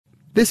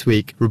This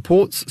week,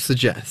 reports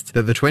suggest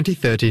that the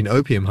 2013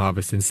 opium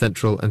harvest in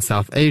Central and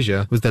South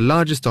Asia was the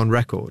largest on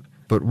record.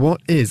 But what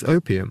is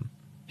opium?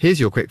 Here's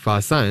your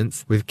Quickfire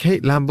Science with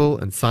Kate Lamble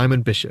and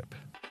Simon Bishop.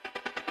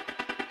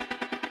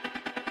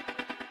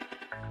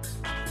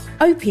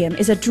 Opium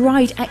is a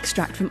dried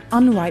extract from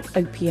unripe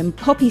opium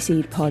poppy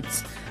seed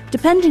pods.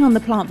 Depending on the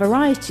plant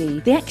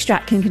variety, the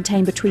extract can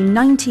contain between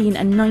 19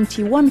 and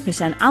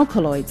 91%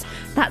 alkaloids.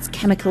 That's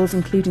chemicals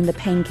including the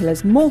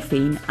painkillers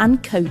morphine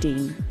and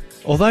codeine.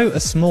 Although a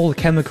small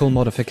chemical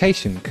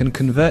modification can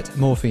convert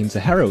morphine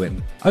to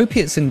heroin,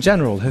 opiates in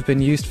general have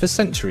been used for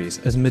centuries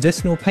as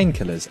medicinal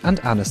painkillers and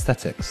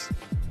anaesthetics.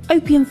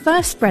 Opium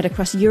first spread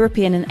across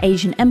European and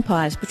Asian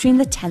empires between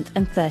the 10th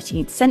and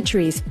 13th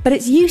centuries, but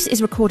its use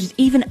is recorded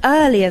even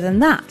earlier than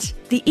that.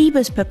 The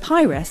Ebers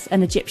Papyrus,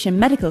 an Egyptian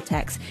medical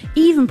text,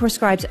 even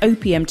prescribes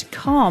opium to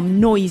calm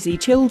noisy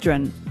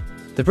children.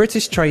 The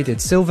British traded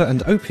silver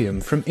and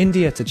opium from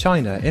India to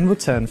China in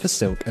return for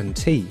silk and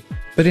tea.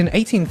 But in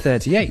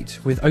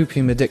 1838, with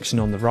opium addiction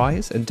on the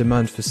rise and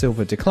demand for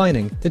silver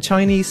declining, the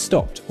Chinese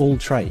stopped all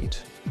trade.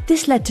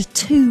 This led to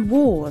 2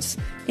 wars.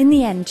 In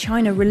the end,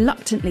 China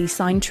reluctantly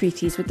signed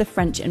treaties with the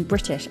French and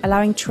British,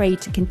 allowing trade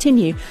to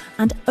continue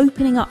and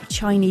opening up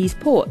Chinese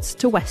ports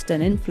to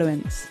Western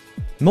influence.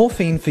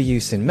 Morphine for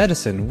use in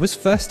medicine was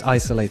first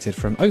isolated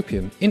from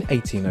opium in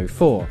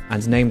 1804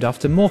 and named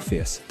after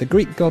Morpheus, the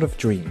Greek god of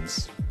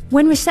dreams.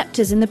 When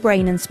receptors in the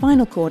brain and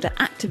spinal cord are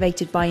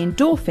activated by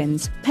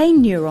endorphins,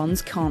 pain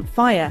neurons can't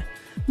fire.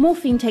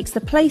 Morphine takes the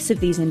place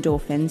of these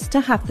endorphins to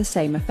have the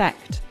same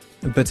effect.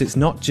 But it's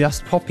not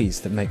just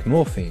poppies that make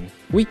morphine.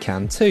 We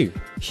can too.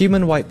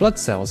 Human white blood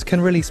cells can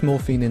release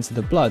morphine into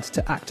the blood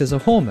to act as a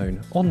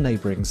hormone on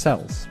neighbouring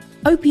cells.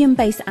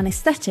 Opium-based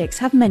anaesthetics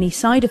have many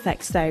side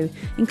effects though,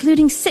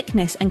 including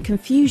sickness and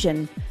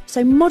confusion,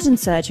 so modern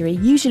surgery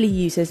usually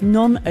uses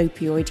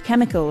non-opioid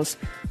chemicals.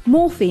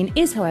 Morphine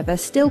is, however,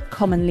 still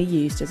commonly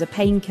used as a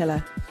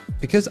painkiller.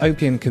 Because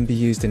opium can be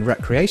used in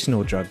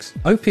recreational drugs,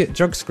 opiate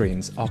drug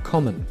screens are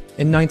common.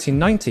 In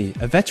 1990,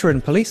 a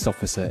veteran police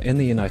officer in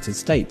the United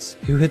States,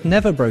 who had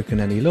never broken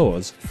any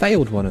laws,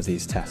 failed one of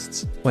these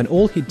tests, when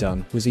all he'd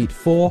done was eat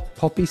 4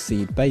 poppy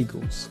seed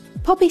bagels.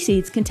 Poppy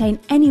seeds contain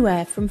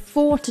anywhere from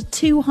 4 to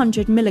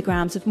 200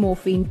 milligrams of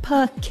morphine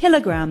per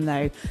kilogram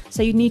though,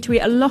 so you'd need to eat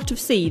a lot of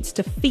seeds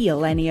to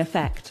feel any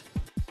effect.